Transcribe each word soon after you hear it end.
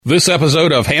This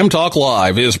episode of Ham Talk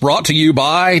Live is brought to you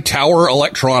by Tower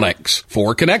Electronics.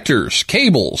 For connectors,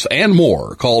 cables, and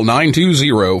more, call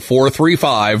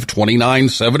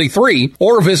 920-435-2973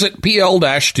 or visit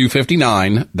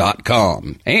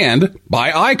pl-259.com. And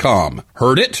by ICOM.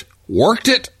 Heard it, worked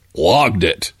it, logged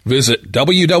it. Visit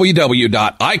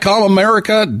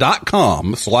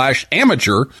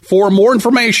www.icomamerica.com/amateur for more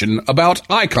information about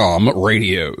ICOM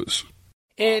radios.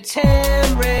 It's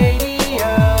Ham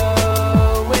Radio.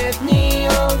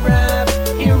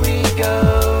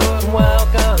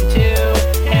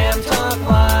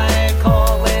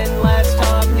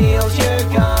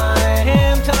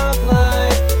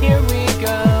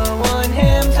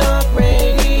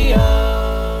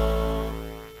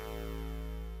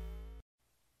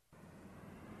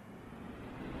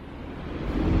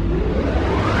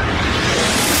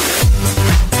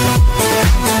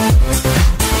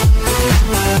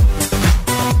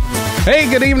 Hey,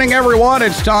 good evening, everyone.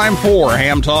 It's time for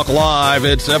Ham Talk Live.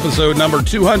 It's episode number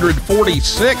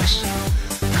 246,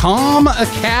 Comm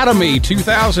Academy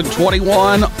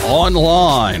 2021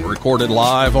 online, recorded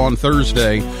live on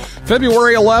Thursday,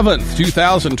 February 11th,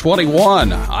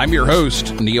 2021. I'm your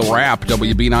host, Neil Rapp,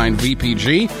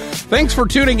 WB9VPG. Thanks for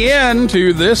tuning in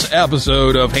to this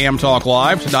episode of Ham Talk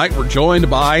Live. Tonight we're joined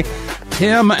by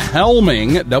Tim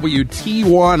Helming,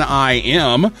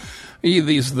 WT1IM.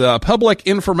 He's the Public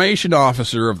Information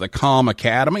Officer of the Comm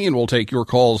Academy, and we'll take your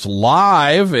calls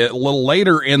live a little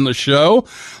later in the show.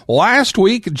 Last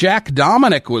week, Jack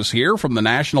Dominic was here from the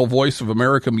National Voice of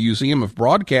America Museum of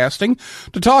Broadcasting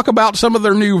to talk about some of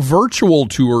their new virtual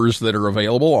tours that are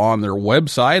available on their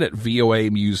website at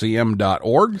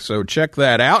voamuseum.org, so check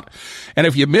that out. And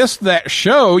if you missed that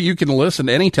show, you can listen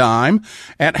anytime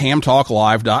at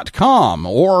hamtalklive.com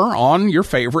or on your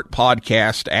favorite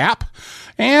podcast app.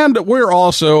 And we're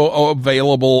also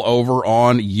available over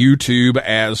on YouTube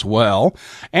as well.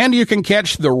 And you can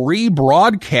catch the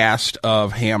rebroadcast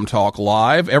of Ham Talk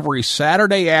Live every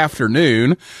Saturday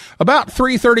afternoon, about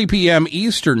 3:30 p.m.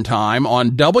 Eastern Time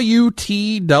on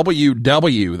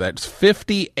WTWW. That's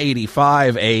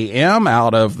 5085 AM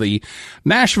out of the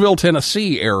Nashville,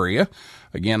 Tennessee area.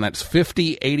 Again, that's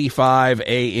 5085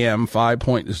 AM,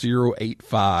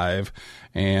 5.085,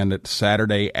 and it's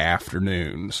Saturday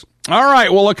afternoons. All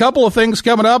right, well, a couple of things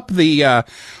coming up. The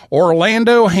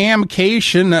Orlando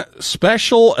Hamcation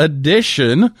Special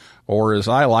Edition, or as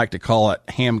I like to call it,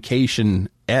 Hamcation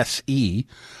SE,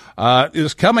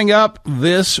 is coming up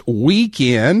this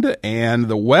weekend, and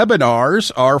the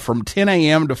webinars are from 10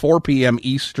 a.m. to 4 p.m.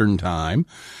 Eastern Time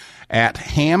at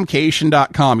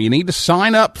hamcation.com. You need to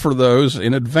sign up for those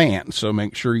in advance, so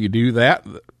make sure you do that.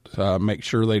 Make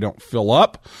sure they don't fill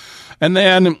up. And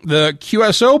then the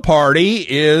QSO party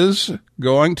is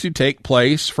going to take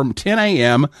place from 10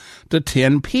 a.m. to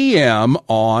 10 p.m.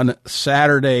 on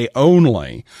Saturday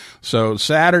only. So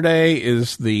Saturday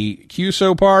is the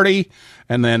QSO party,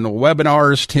 and then the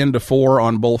webinars 10 to 4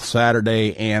 on both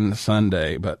Saturday and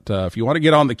Sunday. But if you want to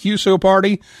get on the QSO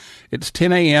party, it's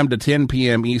 10 a.m. to 10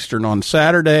 p.m. Eastern on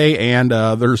Saturday, and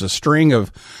there's a string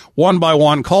of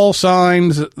one-by-one call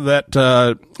signs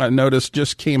that I noticed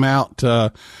just came out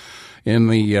in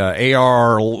the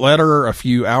AR letter a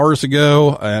few hours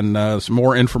ago, and some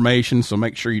more information, so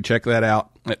make sure you check that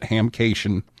out at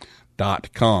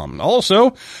hamcation.com.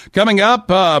 Also, coming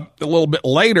up a little bit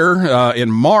later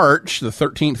in March, the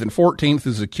 13th and 14th,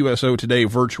 is the QSO Today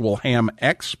Virtual Ham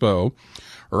Expo.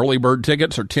 Early bird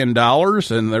tickets are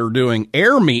 $10, and they're doing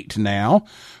Air Meet now,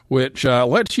 which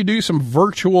lets you do some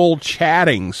virtual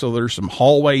chatting. So there's some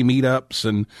hallway meetups,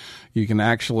 and you can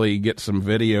actually get some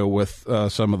video with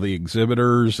some of the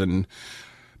exhibitors and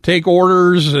take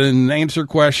orders and answer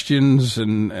questions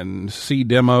and see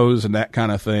demos and that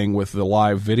kind of thing with the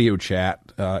live video chat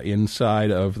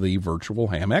inside of the Virtual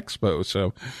Ham Expo.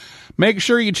 So make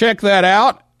sure you check that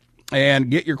out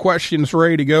and get your questions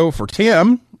ready to go for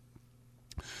Tim.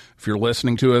 If you're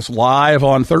listening to us live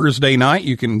on Thursday night,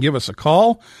 you can give us a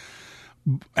call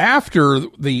after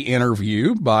the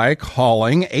interview by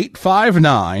calling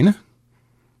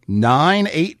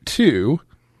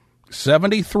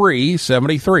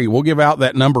 859-982-7373. We'll give out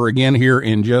that number again here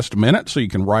in just a minute, so you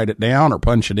can write it down or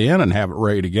punch it in and have it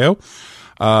ready to go.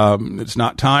 It's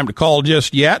not time to call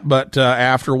just yet, but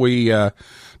after we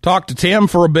talk to Tim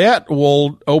for a bit,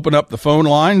 we'll open up the phone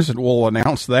lines and we'll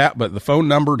announce that. But the phone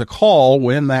number to call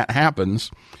when that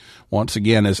happens, once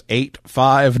again, is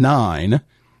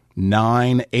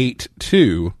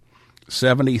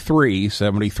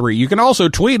 859-982-7373. You can also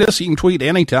tweet us. You can tweet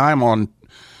anytime on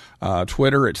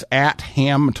Twitter. It's at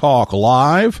Ham Talk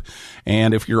Live.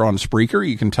 And if you're on Spreaker,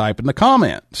 you can type in the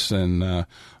comments, and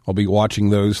I'll be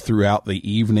watching those throughout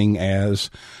the evening as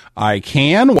I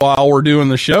can while we're doing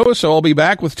the show. So I'll be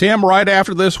back with Tim right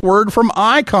after this word from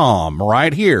ICOM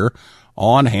right here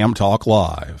on Ham Talk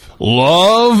Live.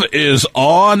 Love is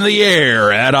on the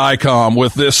air at ICOM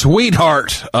with this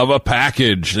sweetheart of a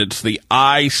package. It's the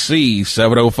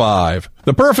IC705,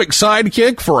 the perfect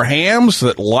sidekick for hams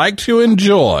that like to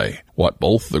enjoy what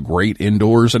both the great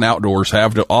indoors and outdoors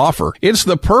have to offer. It's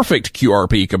the perfect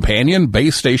QRP companion,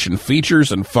 base station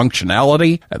features and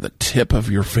functionality at the tip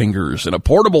of your fingers in a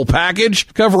portable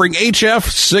package covering HF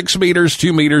 6 meters,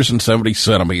 2 meters, and 70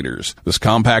 centimeters. This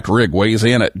compact rig weighs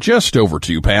in at just over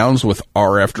 2 pounds with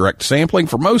RF direct sampling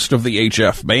for most of the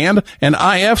HF band and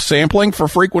IF sampling for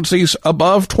frequencies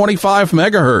above 25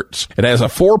 megahertz. It has a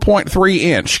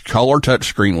 4.3-inch color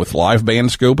touchscreen with live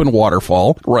band scope and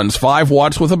waterfall, runs 5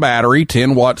 watts with a battery,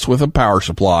 10 watts with a power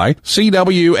supply,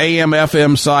 CW, AM,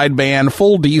 FM sideband,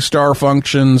 full D-Star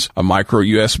functions, a micro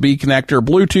USB connector,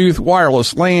 Bluetooth,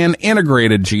 wireless LAN,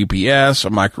 integrated GPS, a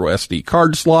micro SD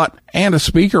card slot, and a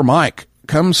speaker mic.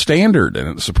 Comes standard,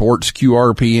 and it supports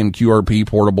QRP and QRP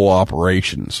portable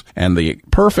operations. And the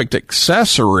perfect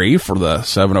accessory for the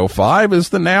 705 is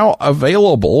the now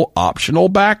available optional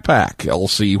backpack,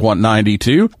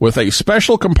 LC192, with a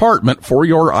special compartment for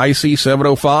your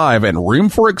IC705 and room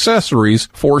for accessories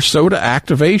for SOTA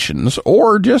activations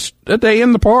or just a day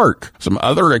in the park. Some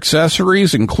other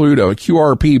accessories include a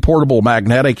QRP portable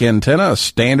magnetic antenna, a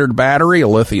standard battery, a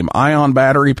lithium-ion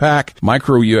battery pack,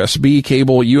 micro USB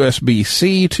cable, USB-C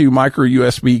to micro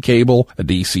USB cable, a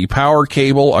DC power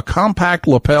cable, a compact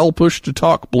lapel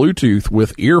push-to-talk Bluetooth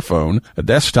with earphone, a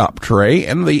desktop tray,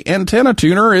 and the antenna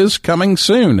tuner is coming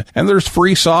soon. And there's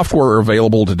free software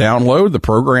available to download, the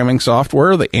programming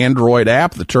software, the Android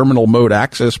app, the terminal mode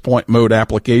access point mode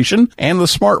application, and the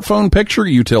smartphone picture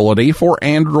utility for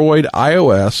Android,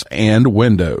 iOS, and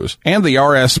Windows. And the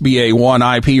RSBA One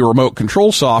IP remote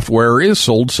control software is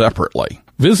sold separately.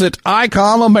 Visit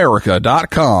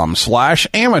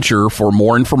ICOMAmerica.com/amateur for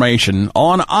more information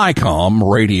on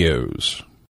ICOM radios.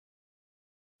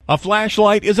 A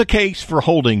flashlight is a case for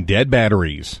holding dead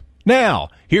batteries. Now,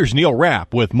 here's Neil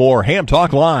Rapp with more Ham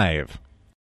Talk Live.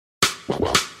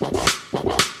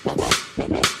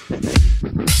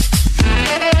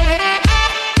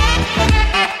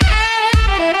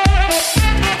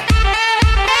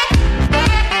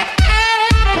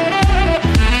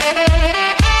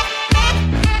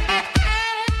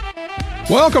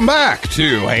 Welcome back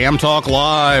to Ham Talk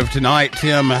Live. Tonight,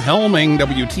 Tim Helming,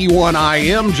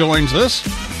 WT1IM, joins us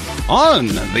on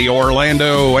the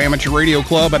Orlando Amateur Radio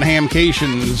Club and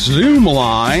Hamcation Zoom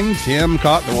line. Tim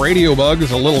caught the radio bug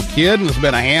as a little kid and has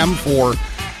been a ham for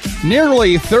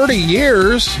nearly 30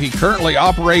 years. He currently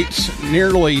operates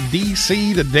nearly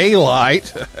DC to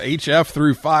daylight, HF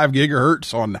through 5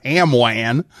 gigahertz on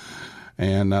HamWAN.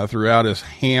 And throughout his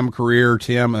ham career,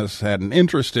 Tim has had an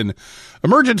interest in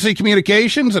emergency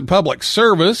communications and public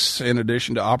service. In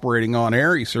addition to operating on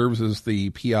air, he serves as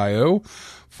the PIO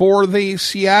for the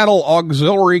Seattle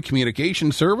Auxiliary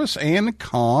Communication Service and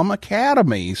Comm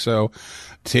Academy. So,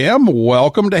 Tim,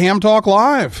 welcome to Ham Talk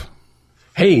Live.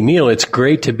 Hey, Neil, it's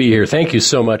great to be here. Thank you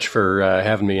so much for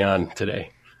having me on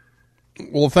today.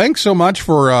 Well, thanks so much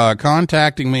for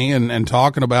contacting me and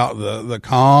talking about the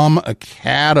Comm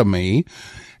Academy.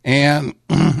 And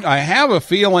I have a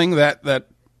feeling that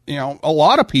you know, a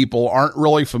lot of people aren't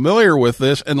really familiar with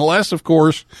this unless, of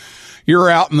course, you're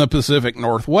out in the Pacific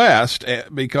Northwest,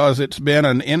 because it's been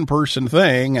an in-person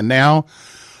thing, and now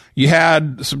you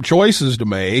had some choices to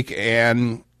make,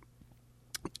 and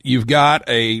you've got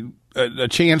a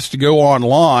chance to go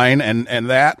online, and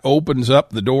that opens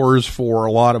up the doors for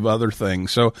a lot of other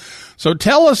things. So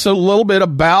tell us a little bit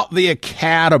about the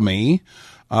Academy,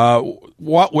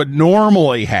 what would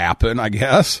normally happen, I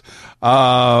guess,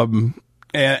 and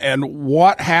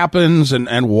what happens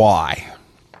and why.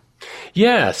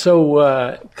 Yeah,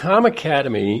 so Comm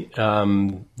Academy,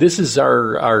 this is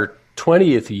our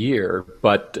 20th year,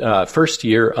 but first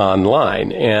year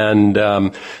online.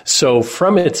 And so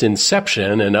from its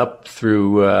inception and up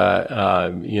through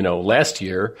last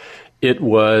year, it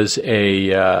was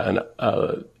an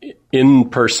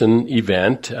in-person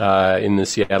event in the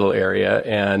Seattle area,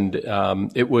 and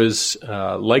it was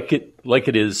like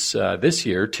it is this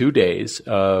year, 2 days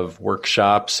of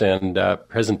workshops and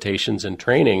presentations and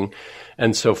training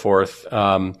and so forth.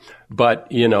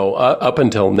 But, up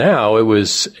until now, it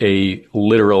was a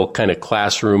literal kind of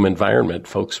classroom environment.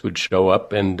 Folks would show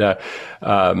up and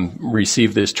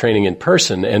receive this training in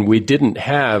person, and we didn't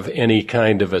have any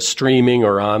kind of a streaming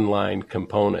or online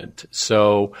component.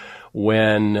 So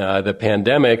when the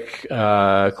pandemic,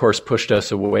 of course, pushed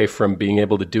us away from being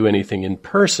able to do anything in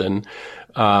person,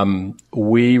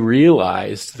 we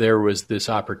realized there was this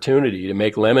opportunity to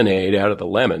make lemonade out of the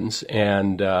lemons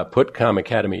and put Comm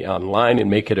Academy online and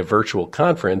make it a virtual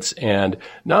conference. And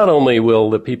not only will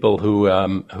the people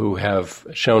who have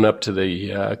shown up to the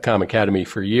Comm Academy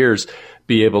for years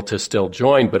be able to still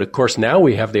join, but of course now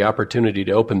we have the opportunity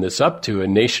to open this up to a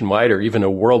nationwide or even a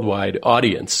worldwide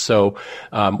audience. So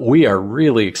we are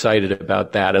really excited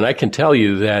about that. And I can tell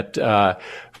you that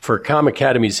for Comm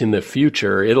Academies in the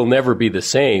future, it'll never be the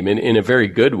same in a very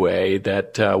good way,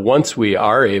 that once we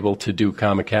are able to do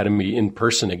Comm Academy in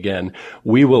person again,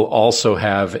 we will also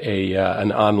have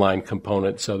an online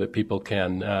component so that people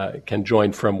can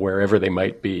join from wherever they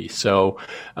might be. So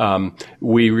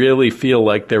we really feel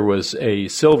like there was a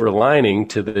silver lining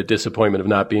to the disappointment of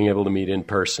not being able to meet in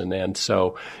person. And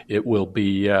so it will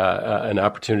be an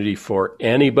opportunity for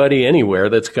anybody anywhere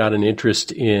that's got an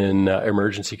interest in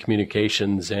emergency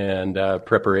communications and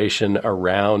preparation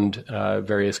around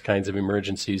various kinds of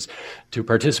emergencies to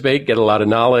participate, get a lot of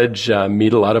knowledge,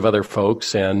 meet a lot of other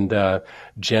folks, and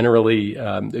generally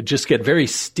just get very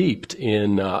steeped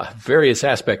in various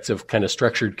aspects of kind of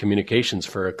structured communications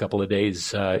for a couple of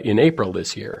days in April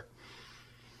this year.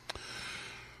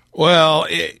 Well,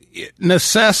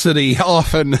 necessity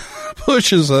often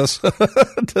pushes us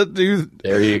to do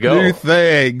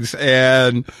things,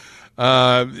 and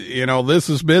this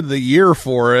has been the year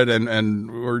for it,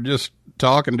 and we're just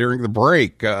talking during the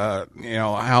break,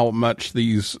 how much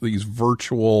these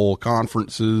virtual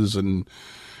conferences and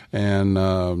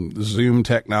Zoom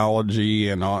technology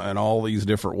and all these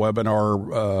different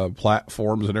webinar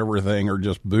platforms and everything are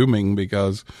just booming,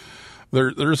 because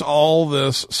there's all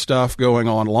this stuff going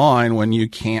online when you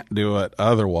can't do it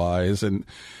otherwise, and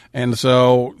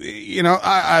so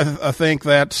I think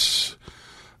that's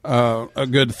a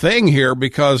good thing here,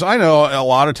 because I know a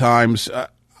lot of times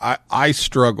I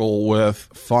struggle with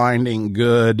finding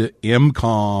good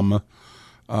MCOM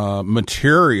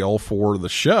material for the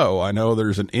show. I know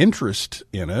there's an interest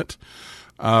in it,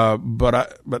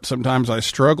 but sometimes I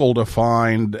struggle to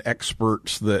find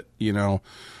experts that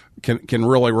can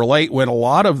really relate, when a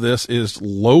lot of this is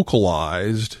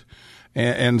localized.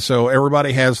 And so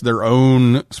everybody has their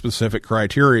own specific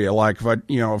criteria. Like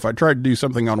if I tried to do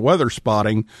something on weather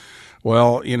spotting,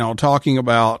 well, talking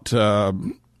about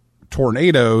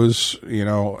tornadoes,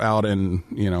 out in,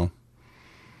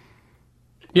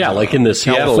 like in the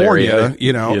Seattle California,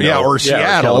 area, or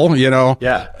Seattle,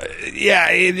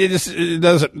 it just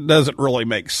doesn't really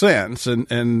make sense.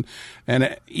 And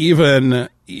even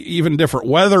different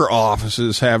weather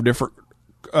offices have different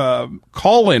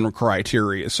call-in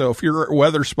criteria. So if you're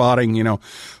weather spotting,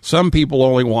 some people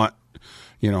only want,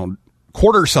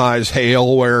 quarter size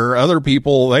hail, where other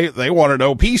people, they want to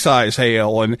know pea-size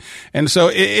hail. And so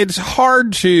it's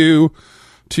hard to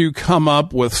come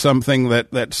up with something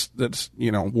that's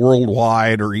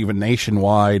worldwide or even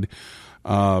nationwide,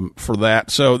 for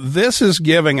that. So this is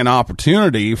giving an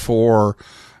opportunity for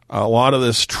a lot of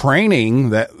this training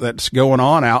that's going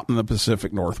on out in the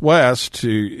Pacific Northwest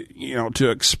to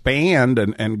expand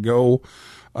and go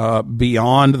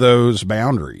beyond those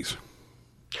boundaries.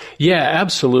 Yeah,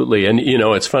 absolutely. And,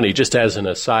 it's funny, just as an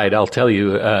aside, I'll tell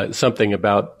you something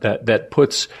about that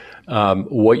puts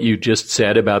what you just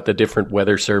said about the different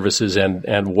weather services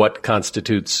and what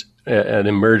constitutes an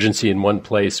emergency in one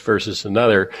place versus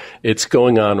another. It's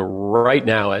going on right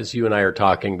now as you and I are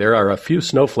talking. There are a few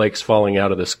snowflakes falling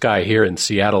out of the sky here in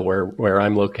Seattle, where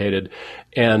I'm located.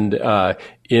 And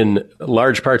in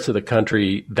large parts of the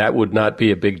country, that would not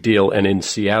be a big deal. And in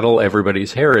Seattle,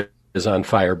 everybody's hair is on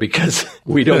fire because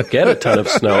we don't get a ton of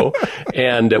snow,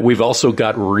 and we've also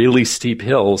got really steep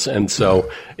hills, and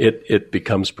so it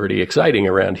becomes pretty exciting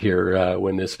around here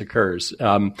when this occurs.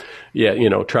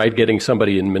 Tried getting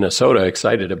somebody in Minnesota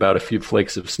excited about a few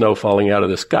flakes of snow falling out of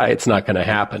the sky. It's not going to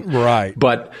happen, right?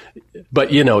 But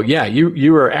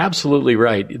you are absolutely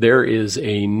right. There is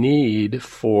a need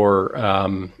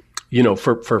for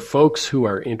for folks who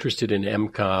are interested in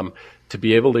MCOM to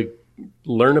be able to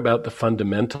learn about the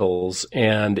fundamentals,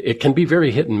 and it can be very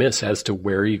hit and miss as to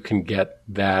where you can get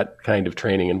that kind of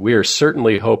training. And we are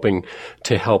certainly hoping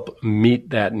to help meet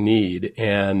that need.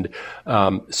 And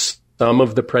some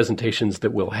of the presentations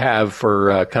that we'll have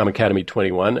for Comm Academy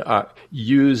 21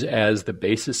 use as the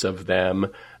basis of them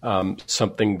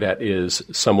something that is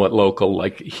somewhat local.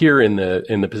 Like here in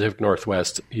the Pacific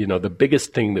Northwest, the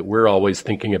biggest thing that we're always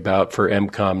thinking about for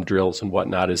MCOM drills and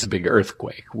whatnot is a big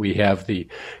earthquake. We have the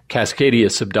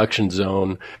Cascadia subduction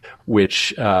zone,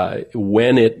 which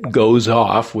when it goes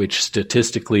off, which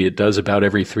statistically it does about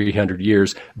every 300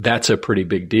 years, that's a pretty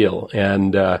big deal.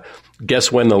 And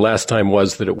guess when the last time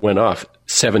was that it went off?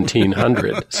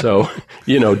 1700. So,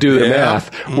 do the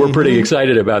math. We're pretty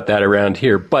excited about that around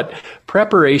here. But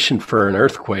preparation for an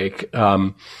earthquake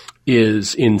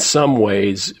is in some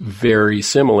ways very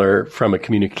similar from a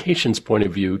communications point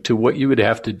of view to what you would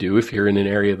have to do if you're in an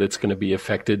area that's going to be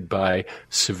affected by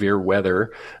severe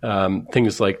weather,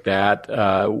 things like that,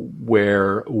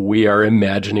 where we are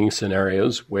imagining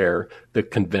scenarios where the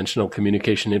conventional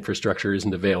communication infrastructure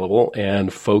isn't available,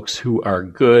 and folks who are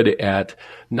good at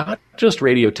not just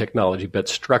radio technology, but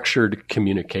structured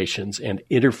communications and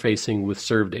interfacing with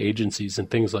served agencies and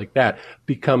things like that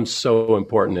becomes so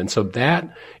important. And so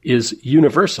that is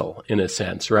universal in a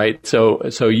sense, right?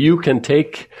 So you can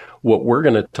take what we're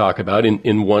going to talk about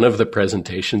in one of the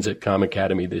presentations at Comm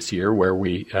Academy this year, where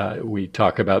we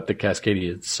talk about the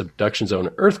Cascadia subduction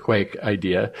zone earthquake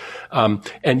idea,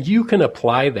 and you can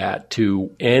apply that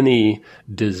to any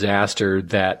disaster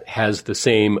that has the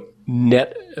same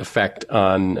net effect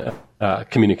on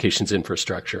communications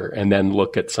infrastructure, and then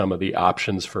look at some of the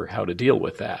options for how to deal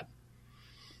with that.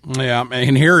 Yeah,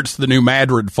 and here it's the New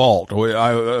Madrid Fault.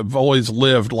 I've always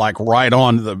lived like right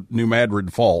on the New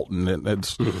Madrid Fault, and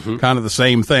it's kind of the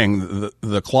same thing.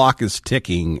 The clock is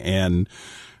ticking, and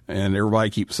everybody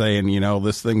keeps saying,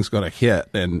 this thing's going to hit,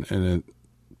 and it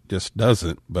just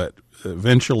doesn't. But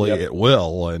eventually it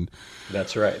will, and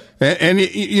that's right. And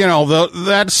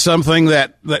that's something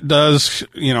that does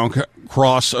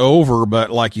cross over.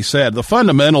 But like you said, the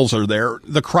fundamentals are there.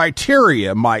 The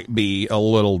criteria might be a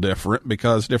little different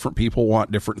because different people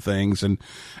want different things,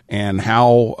 and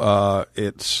how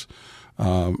it's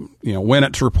when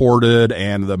it's reported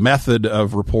and the method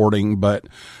of reporting. But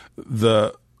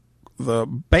the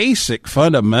basic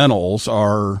fundamentals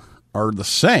are the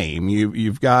same.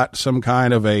 You've got some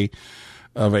kind of a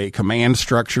command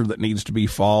structure that needs to be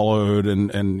followed,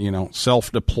 and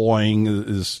self-deploying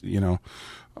is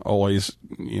always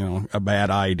a bad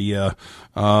idea,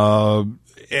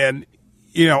 and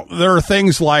there are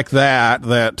things like that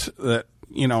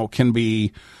can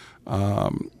be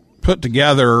put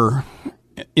together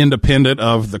independent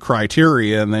of the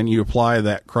criteria, and then you apply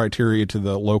that criteria to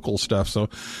the local stuff. So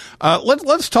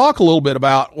let's talk a little bit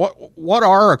about what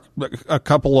are a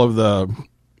couple of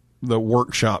the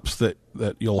workshops that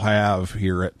you'll have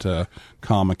here at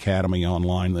Comm Academy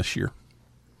Online this year.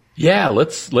 Yeah,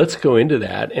 let's go into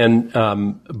that.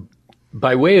 And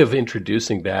by way of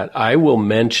introducing that, I will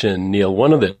mention, Neil,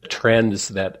 one of the trends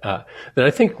that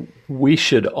I think we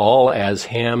should all, as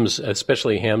hams,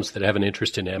 especially hams that have an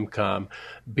interest in MCOM,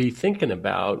 be thinking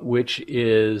about, which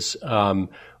is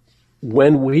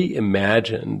when we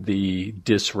imagine the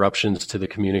disruptions to the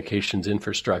communications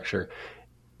infrastructure,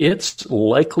 it's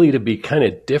likely to be kind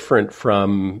of different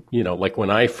from, like when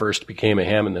I first became a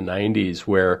ham in the 90s,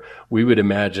 where we would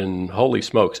imagine, holy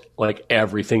smokes, like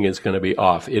everything is going to be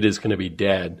off. It is going to be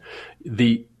dead.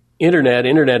 The internet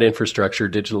infrastructure,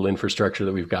 digital infrastructure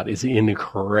that we've got is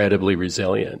incredibly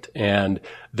resilient. And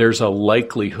there's a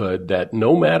likelihood that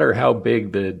no matter how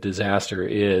big the disaster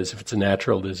is, if it's a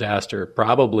natural disaster,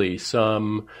 probably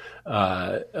some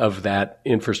of that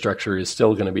infrastructure is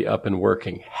still going to be up and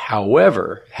working.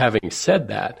 However, having said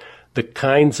that, there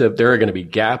are going to be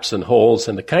gaps and holes,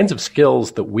 and the kinds of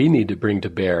skills that we need to bring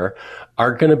to bear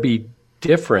are going to be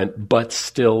different, but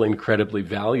still incredibly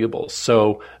valuable.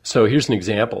 So here's an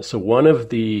example. So one of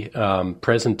the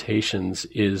presentations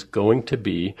is going to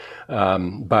be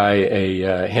by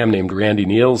a ham named Randy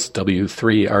Niels,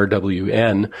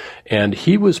 W3RWN, and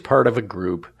he was part of a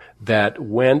group that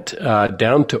went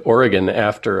down to Oregon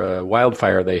after a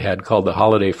wildfire they had called the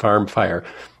Holiday Farm Fire.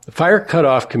 The fire cut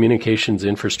off communications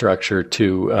infrastructure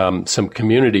to some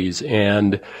communities,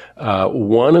 and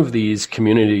one of these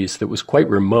communities that was quite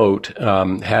remote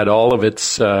had all of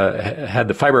its had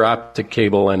the fiber optic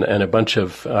cable and a bunch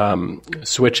of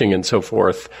switching and so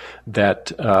forth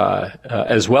that,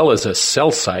 as well as a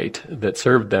cell site that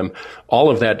served them,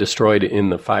 all of that destroyed in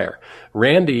the fire.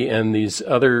 Randy and these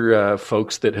other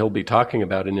folks that he'll be talking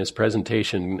about in his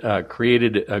presentation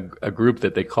created a group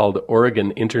that they called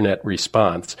Oregon Internet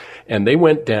Response, and they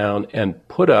went down and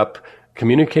put up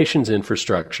communications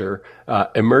infrastructure,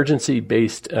 emergency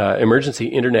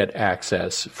internet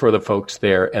access for the folks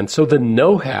there. And so the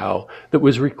know-how that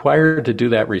was required to do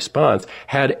that response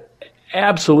had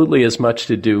absolutely as much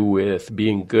to do with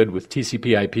being good with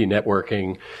TCP/IP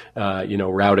networking,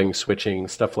 routing, switching,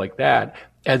 stuff like that,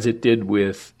 as it did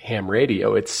with ham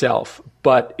radio itself.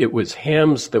 But it was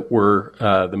hams that were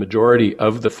the majority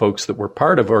of the folks that were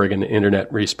part of Oregon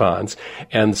Internet Response.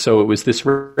 And so it was this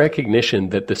recognition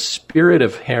that the spirit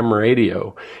of ham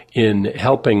radio in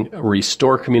helping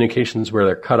restore communications where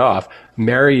they're cut off,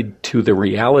 married to the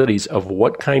realities of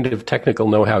what kind of technical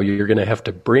know-how you're going to have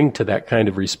to bring to that kind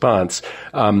of response,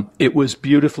 it was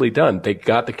beautifully done. They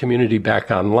got the community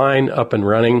back online, up and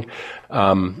running.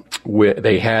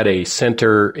 They had a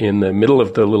center in the middle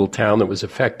of the little town that was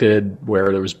affected,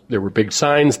 where there were big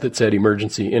signs that said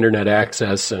emergency internet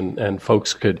access, and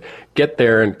folks could get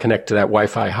there and connect to that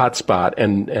Wi-Fi hotspot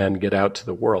and get out to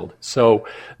the world. So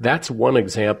that's one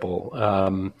example.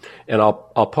 And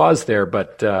I'll pause there,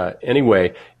 but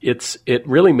anyway, it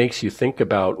really makes you think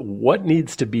about what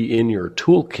needs to be in your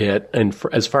toolkit, and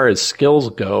as far as skills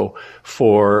go,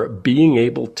 for being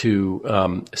able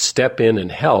to step in and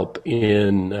help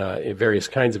in various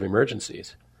kinds of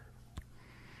emergencies.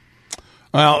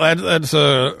 Well, that's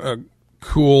a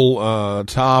cool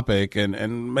topic,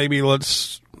 and maybe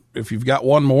if you've got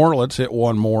one more, let's hit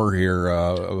one more here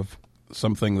of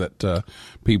something that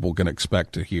people can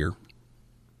expect to hear.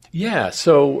 Yeah,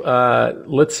 so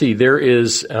let's see. There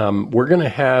is, we're going to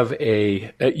have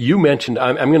you mentioned,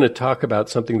 I'm going to talk about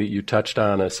something that you touched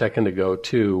on a second ago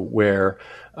too, where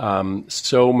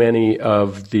so many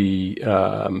of the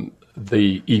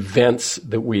events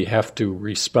that we have to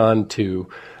respond to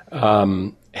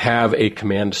have a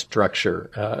command structure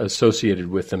associated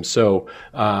with them. So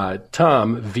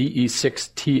Tom,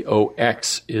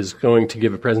 VE6TOX, is going to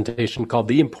give a presentation called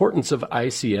The Importance of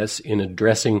ICS in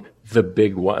Addressing the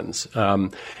Big Ones.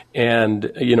 And,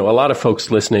 a lot of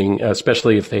folks listening,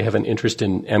 especially if they have an interest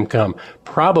in EMCOM,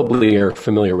 probably are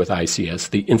familiar with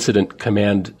ICS, the Incident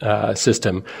Command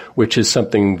System, which is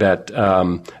something that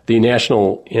the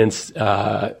National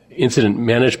Incident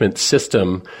Management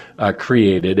System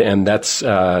created, and that's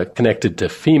connected to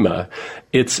FEMA.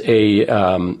 It's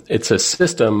a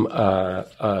system,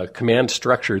 a command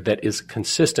structure that is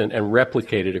consistent and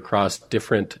replicated across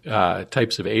different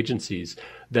types of agencies,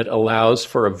 that allows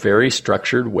for a very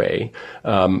structured way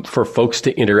for folks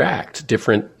to interact.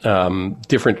 Different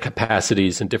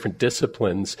capacities and different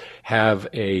disciplines have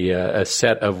a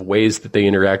set of ways that they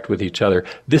interact with each other.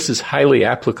 This is highly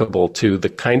applicable to the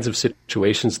kinds of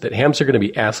situations that hams are going to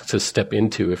be asked to step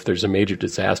into if there's a major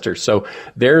disaster. So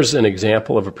there's an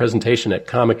example of a presentation at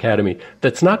Comm Academy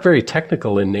that's not very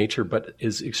technical in nature, but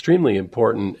is extremely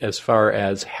important as far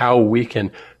as how we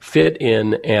can fit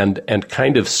in and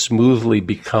kind of smoothly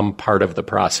become part of the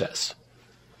process.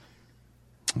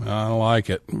 I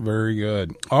like it. Very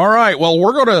good. All right. Well,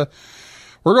 we're going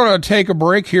to take a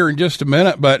break here in just a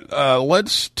minute, but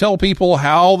let's tell people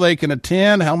how they can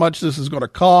attend, how much this is going to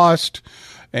cost,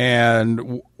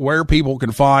 and where people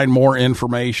can find more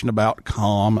information about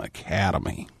Comm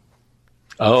Academy.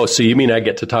 Oh, so you mean I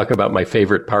get to talk about my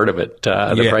favorite part of it,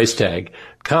 the Yes. price tag.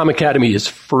 Comm Academy is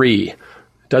free.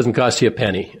 Doesn't cost you a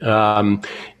penny.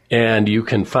 And you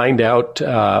can find out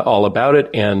all about it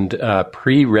and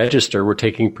pre-register. We're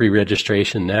taking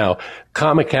pre-registration now.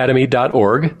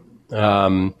 CommAcademy.org.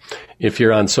 If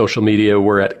you're on social media,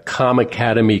 we're at Comm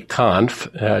Academy Conf,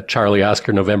 Charlie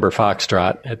Oscar November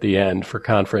Foxtrot at the end for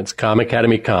conference, Comm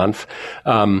Academy Conf.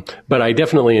 But I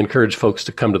definitely encourage folks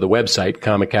to come to the website,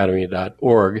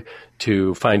 commacademy.org,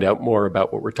 to find out more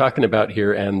about what we're talking about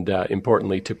here, and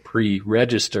importantly, to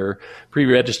pre-register.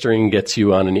 Pre-registering gets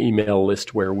you on an email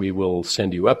list where we will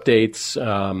send you updates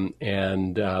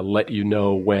and let you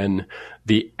know when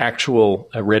the actual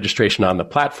registration on the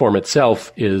platform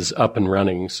itself is up and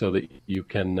running, so that you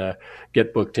can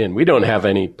get booked in. We don't have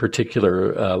any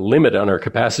particular limit on our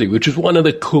capacity, which is one of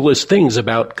the coolest things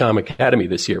about Comm Academy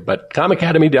this year. But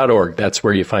commacademy.org, that's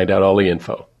where you find out all the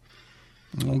info.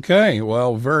 Okay,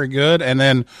 well, very good. And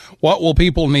then what will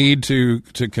people need to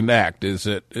connect? Is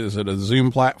it a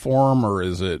Zoom platform, or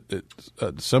is it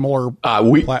a similar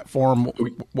platform?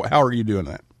 How are you doing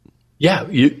that? Yeah,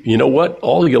 you know what?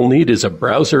 All you'll need is a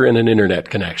browser and an internet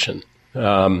connection.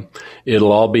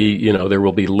 It'll all be, there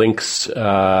will be links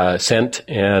sent,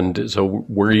 and so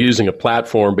we're using a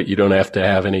platform, but you don't have to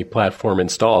have any platform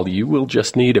installed. You will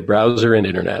just need a browser and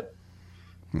internet.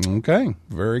 Okay,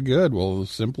 very good. Well,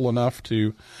 simple enough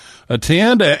to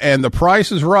attend, and the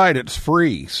price is right. It's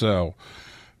free, so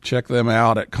check them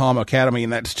out at Comm Academy,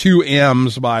 and that's 2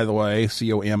 M's, by the way,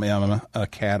 COMM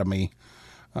Academy.com.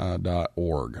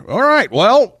 .org. All right.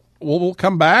 Well, we'll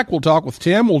come back. We'll talk with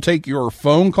Tim. We'll take your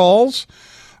phone calls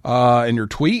and your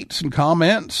tweets and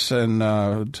comments and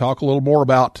talk a little more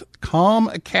about Com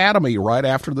Academy right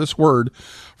after this word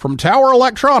from Tower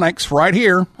Electronics right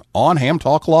here on Ham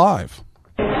Talk Live.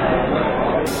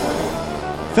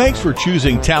 Thanks for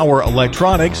choosing Tower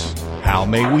Electronics. How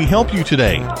may we help you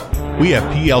today? We have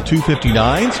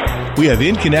PL259s, we have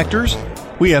in connectors,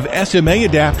 we have SMA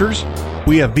adapters,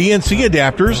 we have BNC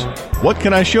adapters. What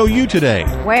can I show you today?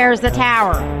 Where's the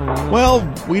tower? Well,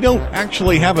 we don't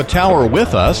actually have a tower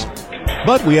with us,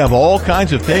 but we have all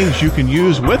kinds of things you can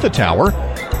use with a tower.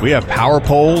 We have power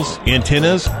poles,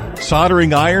 antennas,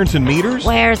 soldering irons, and meters.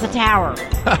 Where's the tower?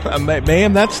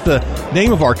 Ma'am, that's the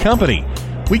name of our company.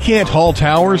 We can't haul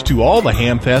towers to all the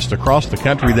Hamfests across the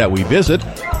country that we visit,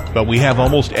 but we have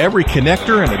almost every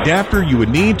connector and adapter you would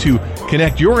need to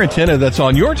connect your antenna that's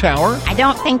on your tower. I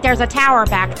don't think there's a tower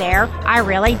back there. I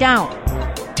really don't.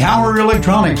 Tower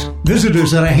Electronics. Visit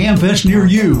us at a Hamfest near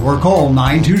you or call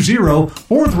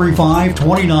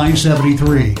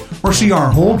 920-435-2973 or see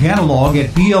our whole catalog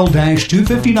at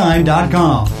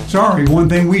pl-259.com. Sorry, one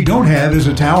thing we don't have is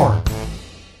a tower.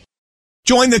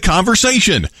 Join the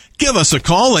conversation. Give us a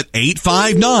call at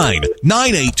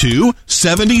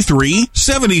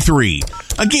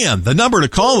 859-982-7373. Again, the number to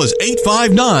call is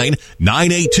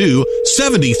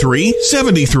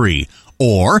 859-982-7373.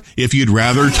 Or, if you'd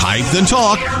rather type than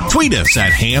talk, tweet us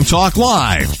at Ham Talk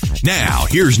Live. Now,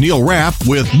 here's Neil Rapp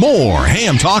with more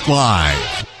Ham Talk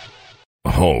Live.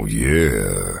 Oh,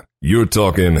 yeah. You're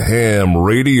talking ham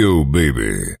radio,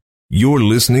 baby. You're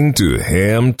listening to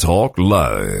Ham Talk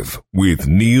Live with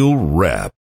Neil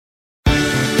Rapp.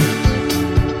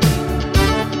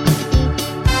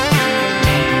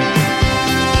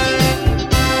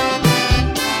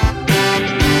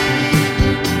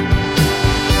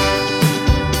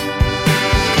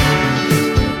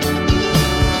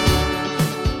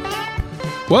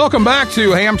 Welcome back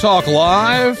to Ham Talk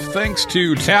Live. Thanks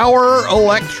to Tower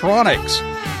Electronics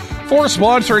for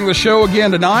sponsoring the show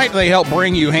again tonight. They help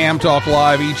bring you Ham Talk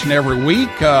Live each and every week.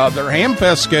 Their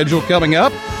Hamfest schedule coming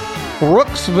up: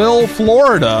 Brooksville,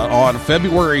 Florida on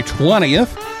February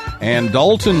 20th and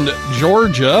Dalton,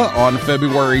 Georgia on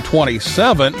February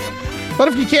 27th. But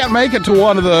if you can't make it to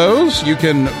one of those, you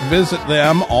can visit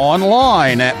them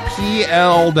online at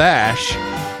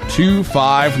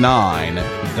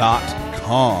pl-259.com.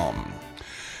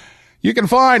 You can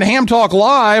find Ham Talk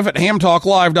Live at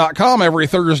hamtalklive.com every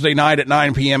Thursday night at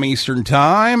 9 p.m. Eastern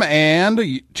Time,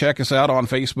 and check us out on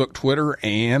Facebook, Twitter,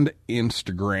 and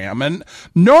Instagram. And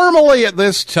normally at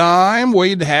this time,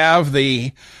 we'd have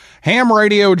the Ham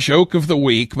Radio Joke of the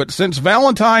Week, but since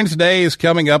Valentine's Day is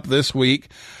coming up this week,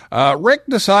 Rick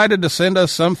decided to send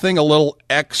us something a little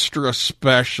extra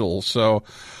special. So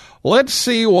let's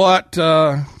see what...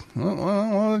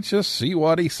 Well, let's just see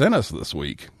what he sent us this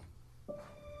week.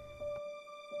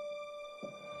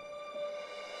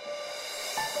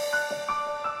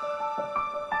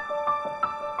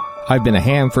 I've been a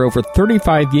ham for over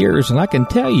 35 years, and I can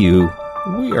tell you,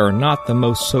 we are not the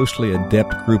most socially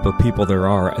adept group of people there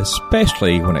are,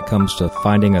 especially when it comes to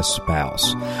finding a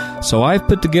spouse. So I've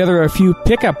put together a few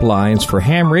pickup lines for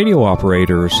ham radio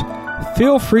operators.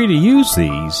 Feel free to use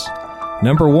these.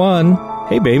 Number 1,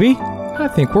 hey baby, I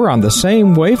think we're on the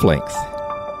same wavelength.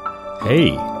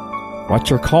 Hey, what's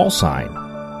your call sign?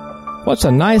 What's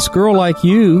a nice girl like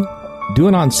you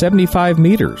doing on 75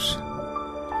 meters?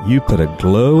 You put a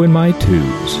glow in my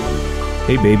tubes.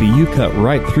 Hey baby, you cut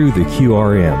right through the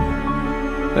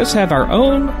QRM. Let's have our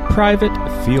own private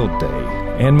field day.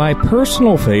 And my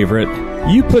personal favorite,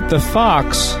 you put the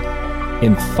fox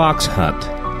in fox hunt.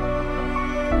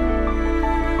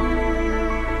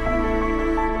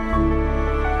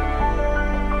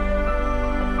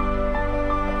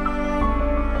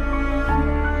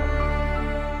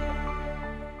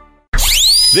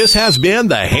 This has been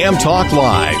the Ham Talk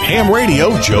Live Ham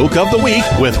Radio Joke of the Week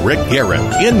with Rick Garrett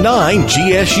in 9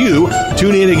 GSU.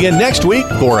 Tune in again next week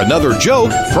for another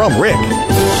joke from Rick.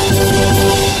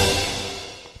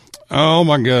 Oh,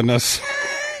 my goodness.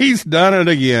 He's done it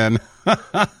again.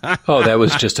 Oh, that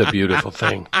was just a beautiful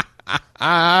thing.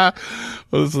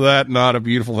 Was that not a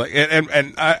beautiful thing?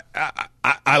 And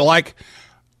I like...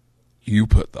 You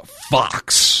put the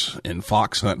fox in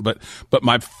fox hunt, but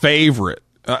my favorite...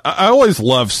 I always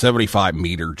love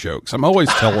 75-meter jokes. I'm always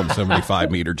telling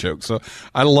 75-meter jokes. So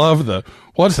I love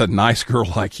what's a nice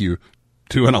girl like you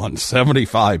doing on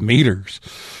 75 meters?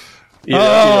 This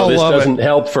doesn't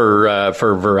help for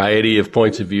variety of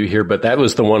points of view here, but that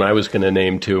was the one I was going to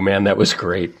name too. Man, that was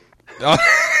great.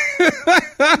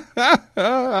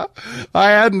 I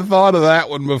hadn't thought of that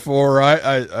one before.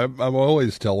 I'm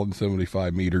always telling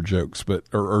 75 meter jokes,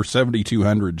 or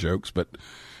 7,200 jokes, but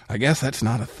I guess that's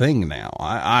not a thing now.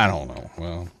 I don't know.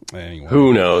 Well, anyway.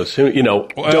 Who knows?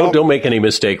 Don't make any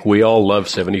mistake. We all love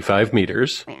 75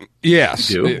 meters.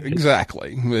 Yes,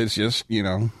 exactly. It's just,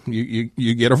 you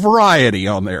get a variety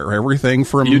on there. Everything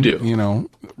from,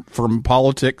 from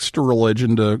politics to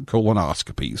religion to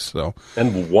colonoscopies. So,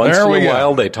 and once in a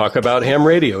while they talk about ham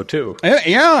radio too.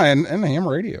 Yeah, and ham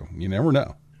radio. You never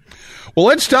know.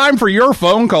 Well, it's time for your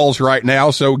phone calls right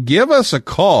now. So give us a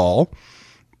call.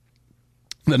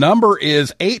 The number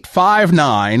is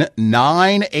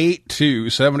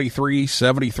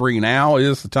 859-982-7373. Now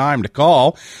is the time to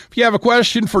call. If you have a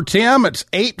question for Tim, it's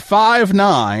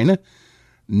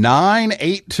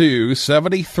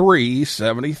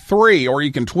 859-982-7373. Or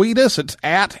you can tweet us. It's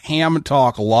at Ham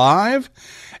Talk Live.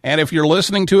 And if you're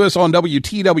listening to us on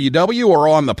WTWW or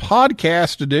on the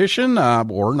podcast edition,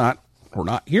 we're not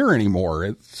here anymore.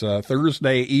 It's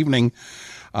Thursday evening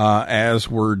as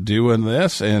we're doing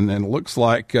this, and it looks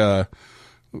like we're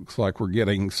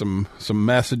getting some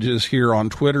messages here on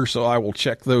Twitter, so I will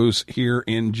check those here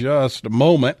in just a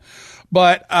moment.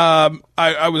 But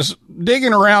I was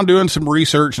digging around doing some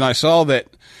research, and I saw that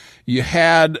you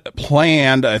had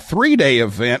planned a 3-day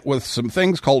event with some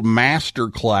things called master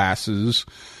classes,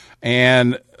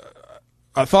 and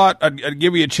I thought I'd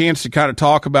give you a chance to kind of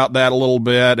talk about that a little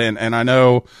bit, and I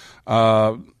know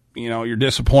you're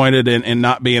disappointed in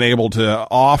not being able to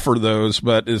offer those,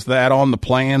 but is that on the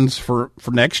plans for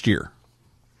next year?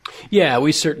 Yeah,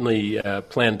 we certainly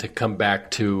plan to come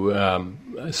back to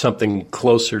something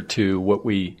closer to what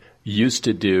we used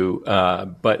to do,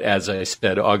 but as I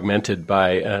said, augmented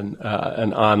by an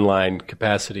online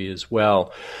capacity as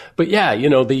well. But yeah,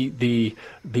 the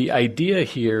idea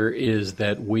here is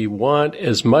that we want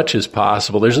as much as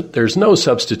possible. There's no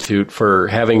substitute for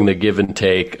having the give and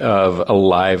take of a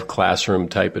live classroom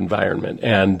type environment.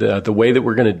 And the way that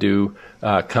we're going to do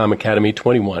Comm Academy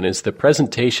 21 is the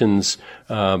presentations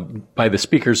by the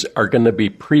speakers are going to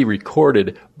be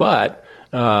pre-recorded, but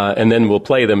and then we'll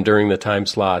play them during the time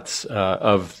slots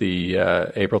of the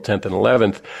April 10th and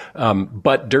 11th.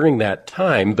 But during that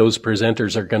time, those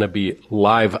presenters are going to be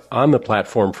live on the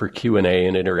platform for Q&A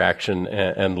and interaction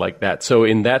and like that. So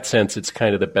in that sense, it's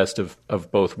kind of the best of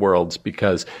both worlds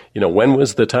because, when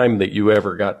was the time that you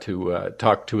ever got to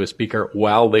talk to a speaker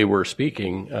while they were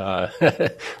speaking,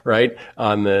 right,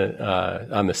 on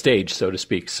the stage, so to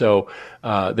speak. So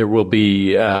there will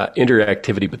be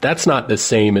interactivity, but that's not the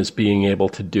same as being able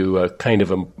to do a kind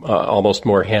of almost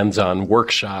more hands-on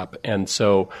workshop. And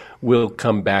so we'll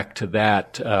come back to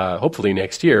that hopefully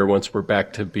next year once we're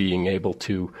back to being able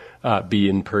to be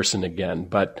in person again.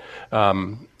 But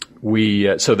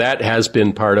so that has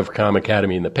been part of Comm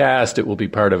Academy in the past. It will be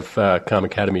part of Comm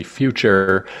Academy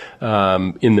future.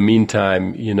 In the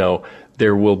meantime,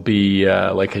 there will be,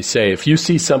 like I say, if you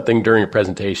see something during a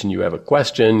presentation, you have a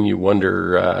question, you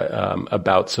wonder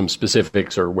about some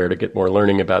specifics or where to get more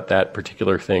learning about that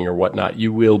particular thing or whatnot,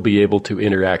 you will be able to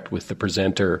interact with the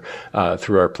presenter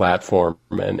through our platform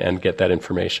and get that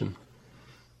information.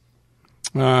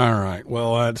 All right.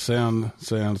 Well, that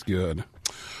sounds good.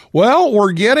 Well,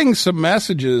 we're getting some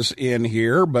messages in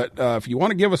here, but if you want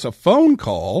to give us a phone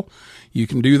call, you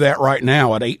can do that right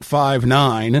now at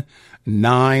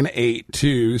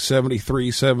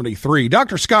 859-982-7373.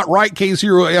 Dr. Scott Wright,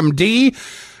 K0MD,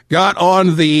 got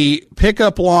on the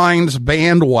pickup lines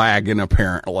bandwagon,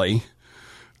 apparently.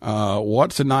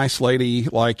 What's a nice lady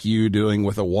like you doing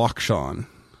with a Wakshan?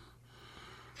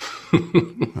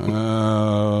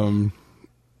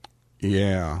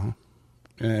 Yeah.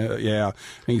 Yeah.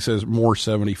 And he says more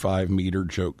 75 meter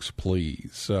jokes,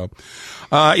 please. So,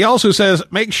 he also says,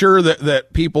 make sure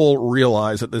that people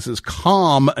realize that this is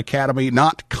Comm Academy,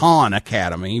 not Khan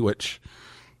Academy, which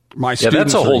my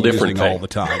students that's a whole are different using thing. all the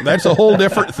time. That's a whole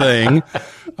different thing.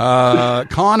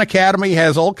 Khan Academy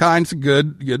has all kinds of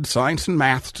good science and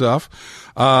math stuff.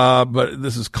 But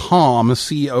this is Comm,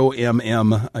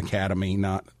 COMM Academy,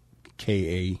 not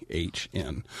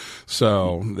KAHN.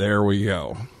 So there we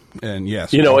go. And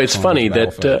yes, it's funny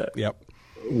that yep.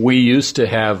 We used to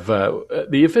have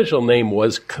the official name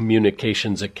was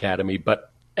Communications Academy,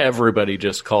 but everybody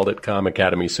just called it Comm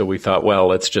Academy. So we thought, well,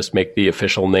 let's just make the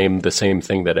official name the same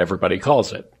thing that everybody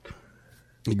calls it.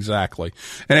 Exactly.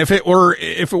 And if it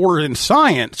were in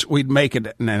science, we'd make it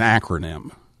an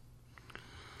acronym.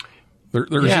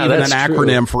 There's even an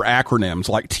acronym for acronyms,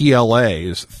 like TLA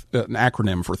is an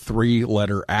acronym for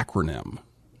 3-letter acronym.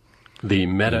 The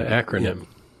meta acronym.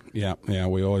 Yeah.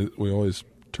 We always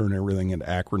turn everything into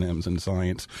acronyms in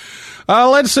science.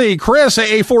 Let's see. Chris,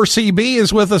 A4CB,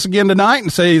 is with us again tonight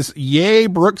and says, yay,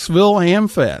 Brooksville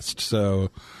Hamfest. So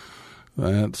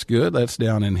that's good. That's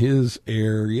down in his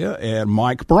area. And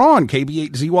Mike Braun,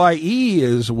 KB8ZYE,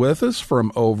 is with us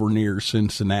from over near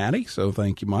Cincinnati. So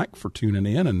thank you, Mike, for tuning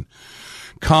in and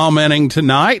commenting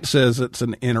tonight. Says it's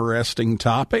an interesting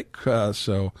topic.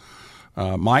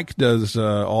 Mike does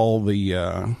all the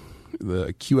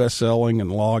QSLing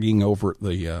and logging over at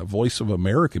the Voice of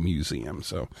America Museum.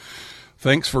 So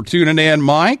thanks for tuning in,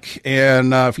 Mike.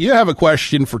 And if you have a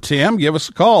question for Tim, give us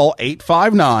a call,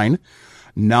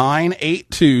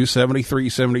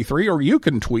 859-982-7373, or you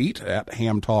can tweet at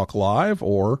Ham Talk Live,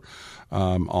 or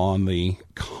on the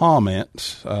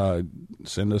comment,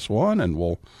 send us one,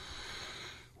 and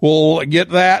we'll get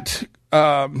that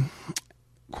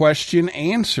question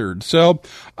answered. So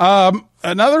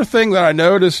another thing that I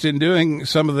noticed in doing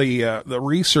some of the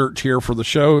research here for the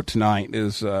show tonight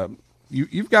is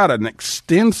you've got an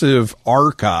extensive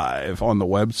archive on the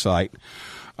website.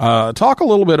 Talk a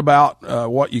little bit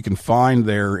about what you can find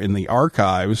there in the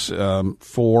archives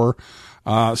for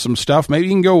some stuff. Maybe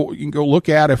you can go look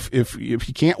at if you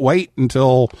can't wait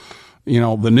until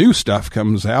the new stuff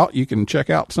comes out. You can check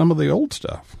out some of the old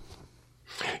stuff.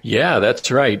 Yeah, that's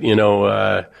right.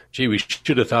 We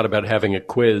should have thought about having a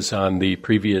quiz on the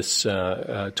previous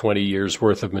 20 years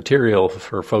worth of material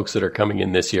for folks that are coming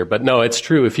in this year. But no, it's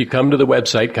true. If you come to the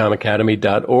website,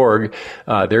 comacademy.org,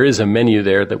 there is a menu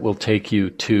there that will take you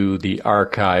to the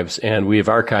archives. And we have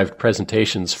archived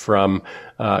presentations from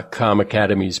Com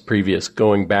Academy's previous,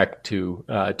 going back to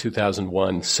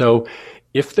 2001. So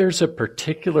if there's a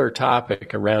particular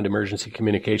topic around emergency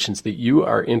communications that you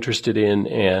are interested in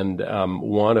and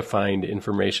want to find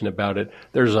information about it,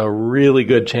 there's a really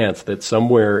good chance that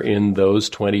somewhere in those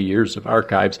 20 years of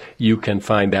archives, you can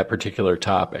find that particular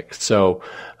topic. So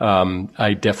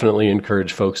I definitely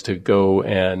encourage folks to go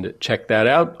and check that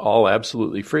out. All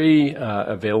absolutely free,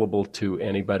 available to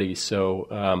anybody. So,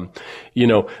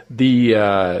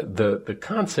 the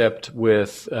concept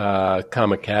with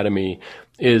Com Academy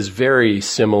is very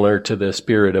similar to the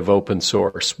spirit of open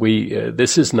source.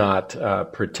 This is not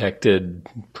protected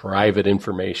private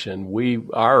information.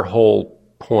 Our whole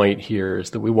point here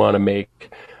is that we want to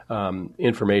make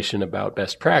information about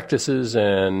best practices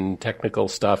and technical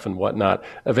stuff and whatnot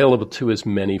available to as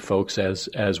many folks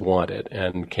as want it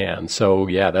and can. So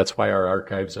yeah, that's why our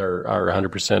archives are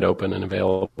 100% open and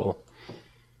available.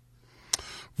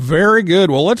 Very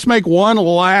good. Well, let's make one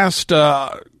last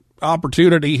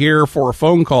opportunity here for a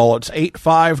phone call. It's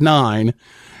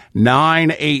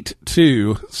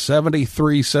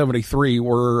 859-982-7373.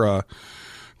 We're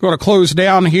going to close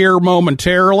down here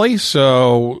momentarily,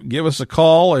 so give us a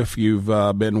call if you've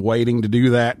been waiting to do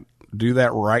that. Do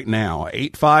that right now.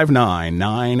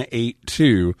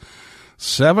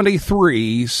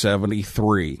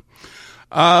 859-982-7373.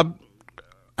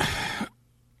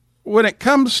 When it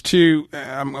comes to,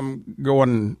 I'm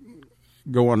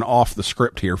going off the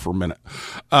script here for a minute.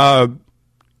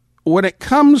 When it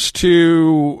comes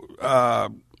to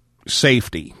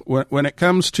safety, when it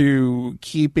comes to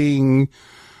keeping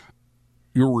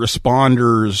your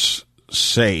responders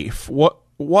safe,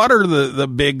 what are the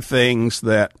big things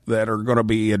that are going to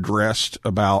be addressed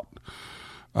about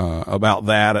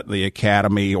that at the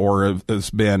Academy, or has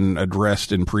been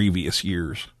addressed in previous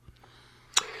years?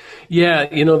 Yeah,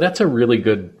 that's a really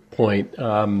good point.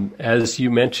 As you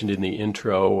mentioned in the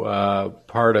intro,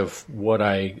 part of what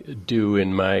I do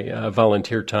in my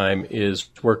volunteer time is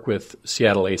work with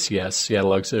Seattle ACS,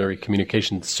 Seattle Auxiliary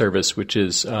Communications Service, which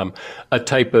is a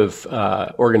type of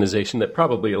organization that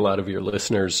probably a lot of your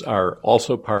listeners are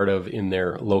also part of in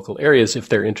their local areas if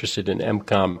they're interested in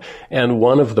EMCOM. And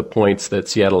one of the points that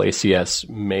Seattle ACS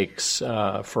makes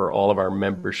for all of our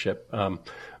membership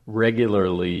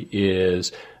regularly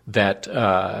is that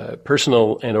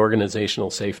personal and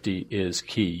organizational safety is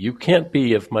key. You can't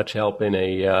be of much help in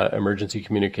a emergency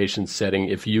communications setting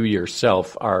if you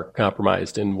yourself are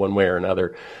compromised in one way or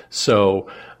another. So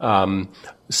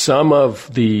some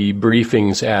of the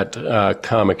briefings at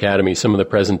Com Academy, some of the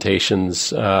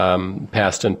presentations,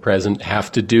 past and present,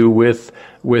 have to do with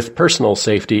personal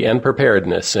safety and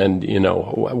preparedness, and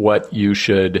what you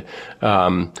should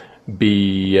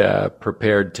be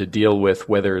prepared to deal with,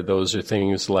 whether those are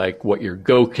things like what your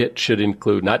Go Kit should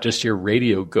include, not just your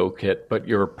radio Go Kit, but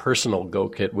your personal Go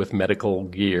Kit with medical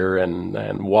gear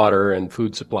and water and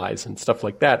food supplies and stuff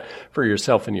like that for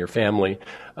yourself and your family.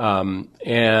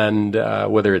 And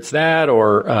whether it's that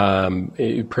or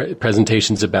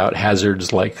presentations about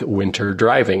hazards like winter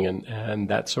driving and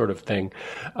that sort of thing.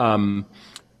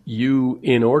 you,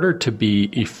 in order to be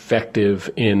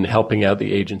effective in helping out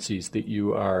the agencies that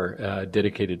you are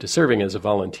dedicated to serving as a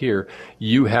volunteer,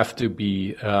 you have to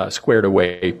be squared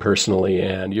away personally,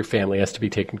 and your family has to be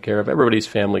taken care of. Everybody's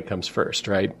family comes first,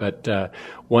 right? But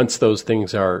once those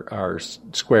things are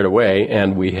squared away,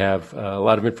 and we have a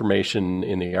lot of information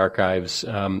in the archives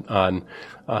on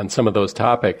some of those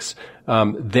topics,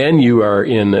 then you are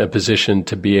in a position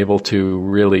to be able to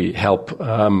really help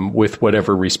with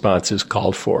whatever response is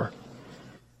called for.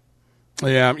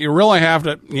 Yeah, you really have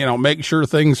to, make sure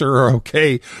things are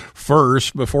okay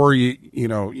first before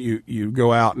you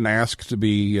go out and ask to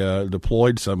be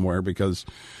deployed somewhere, because,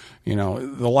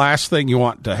 the last thing you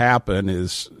want to happen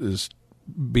is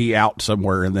be out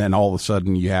somewhere and then all of a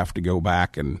sudden you have to go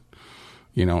back and,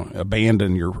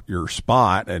 abandon your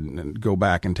spot and go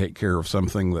back and take care of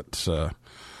something that's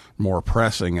more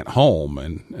pressing at home.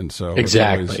 And so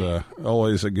exactly. It's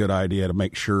always a good idea to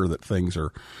make sure that things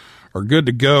are good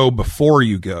to go before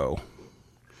you go.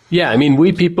 Yeah, I mean,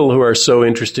 we people who are so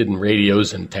interested in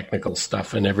radios and technical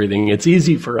stuff and everything, it's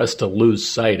easy for us to lose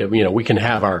sight of, we can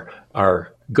have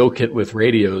our go kit with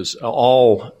radios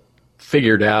all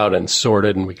figured out and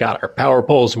sorted, and we got our power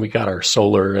poles and we got our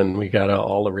solar and we got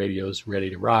all the radios ready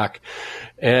to rock.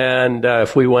 And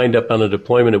if we wind up on a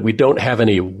deployment and we don't have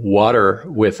any water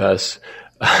with us,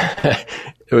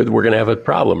 we're going to have a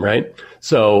problem, right?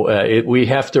 So we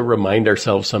have to remind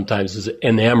ourselves sometimes, as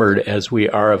enamored as we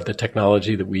are of the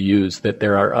technology that we use, that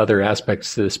there are other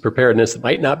aspects to this preparedness that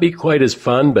might not be quite as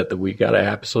fun, but that we got to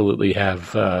absolutely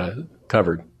have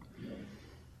covered.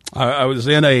 I was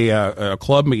in a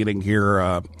club meeting here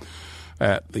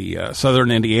at the Southern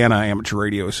Indiana Amateur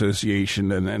Radio Association,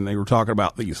 and they were talking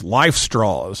about these life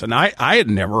straws, and I had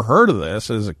never heard of this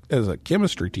as a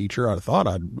chemistry teacher. I thought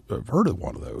I'd have heard of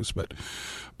one of those, but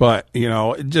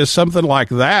just something like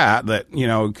that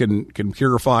can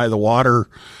purify the water,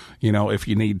 if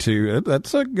you need to.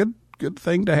 That's a good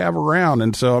thing to have around,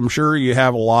 and so I'm sure you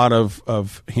have a lot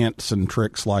of hints and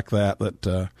tricks like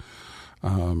that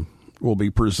will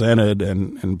be presented,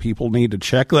 and people need to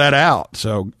check that out.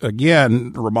 So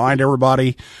again, remind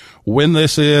everybody when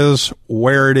this is,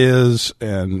 where it is,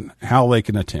 and how they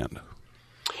can attend.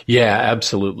 Yeah,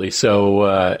 absolutely.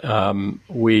 So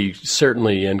we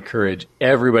certainly encourage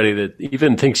everybody that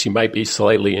even thinks you might be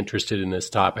slightly interested in this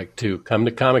topic to come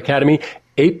to Com Academy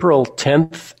April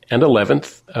 10th and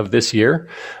 11th of this year.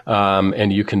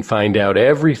 And you can find out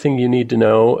everything you need to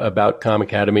know about Com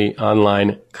Academy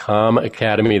online, Com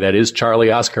Academy, that is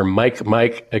Charlie Oscar Mike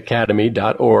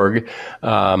Academy.org.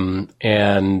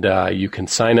 And you can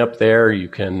sign up there. You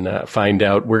can find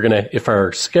out. If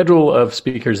our schedule of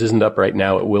speakers isn't up right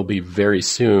now, it will be very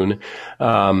soon.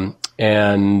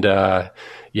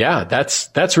 Yeah,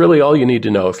 that's really all you need to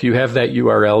know. If you have that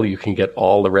URL, you can get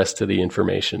all the rest of the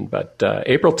information. But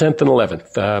April 10th and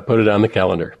 11th, put it on the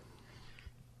calendar.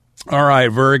 All right,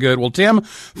 very good. Well, Tim,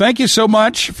 thank you so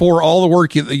much for all the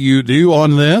work that you do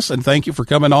on this, and thank you for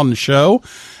coming on the show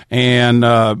and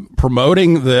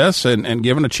promoting this and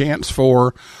giving a chance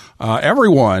for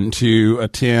everyone to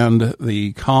attend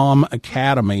the Com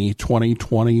Academy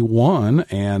 2021.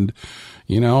 And,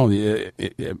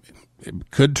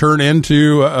 it could turn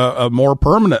into a more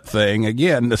permanent thing.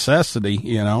 Again, necessity,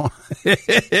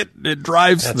 it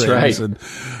drives That's things. Right.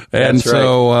 And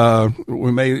so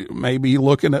we may be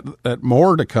looking at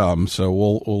more to come. So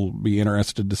we'll be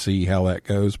interested to see how that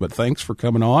goes. But thanks for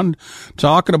coming on,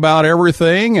 talking about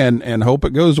everything, and hope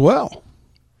it goes well.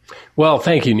 Well,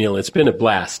 thank you, Neil. It's been a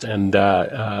blast, and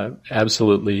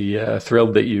absolutely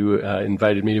thrilled that you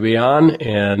invited me to be on,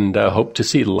 and hope to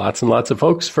see lots and lots of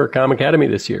folks for Com Academy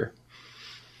this year.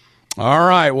 All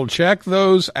right. Well, check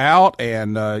those out,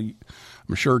 and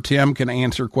I'm sure Tim can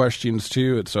answer questions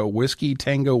too. It's a Whiskey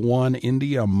Tango 1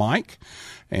 India Mike,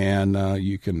 and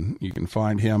you can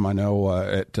find him, I know,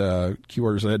 at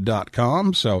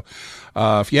QRZ.com. So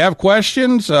if you have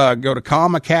questions, go to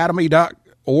comacademy.org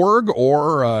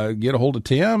or get a hold of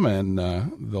Tim, and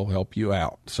they'll help you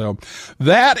out. So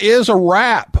that is a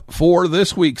wrap for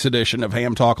this week's edition of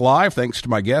Ham Talk Live. Thanks to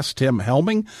my guest, Tim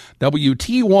Helming,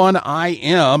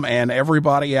 WT1IM, and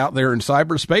everybody out there in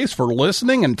cyberspace for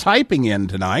listening and typing in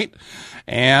tonight.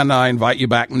 And I invite you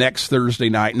back next Thursday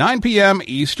night, 9 p.m.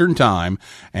 Eastern Time.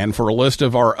 And for a list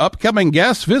of our upcoming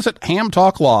guests, visit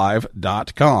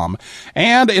hamtalklive.com.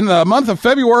 And in the month of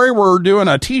February, we're doing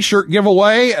a T-shirt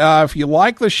giveaway. If you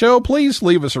like the show, please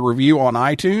leave us a review on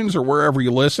iTunes or wherever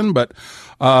you listen. But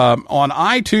on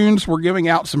iTunes, we're giving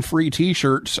out some free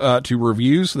T-shirts to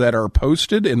reviews that are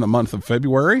posted in the month of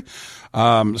February.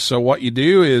 So what you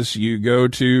do is you go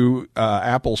to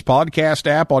Apple's podcast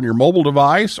app on your mobile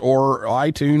device or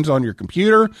iTunes on your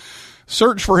computer.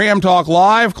 Search for Ham Talk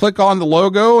Live, click on the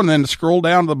logo, and then scroll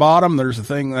down to the bottom. There's a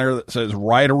thing there that says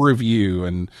write a review,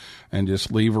 and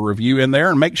just leave a review in there,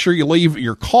 and make sure you leave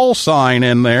your call sign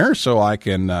in there so I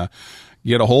can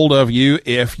get a hold of you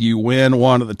if you win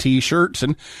one of the T-shirts.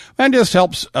 And that just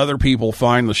helps other people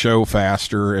find the show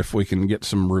faster if we can get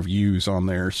some reviews on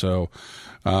there. So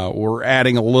we're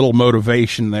adding a little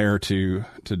motivation there to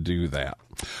do that.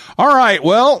 All right,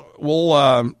 well,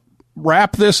 we'll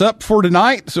wrap this up for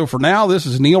tonight. So for now, this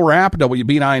is Neil Rapp,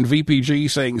 WB9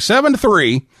 VPG, saying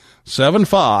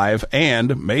 7375,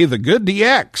 and may the good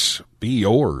DX be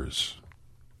yours.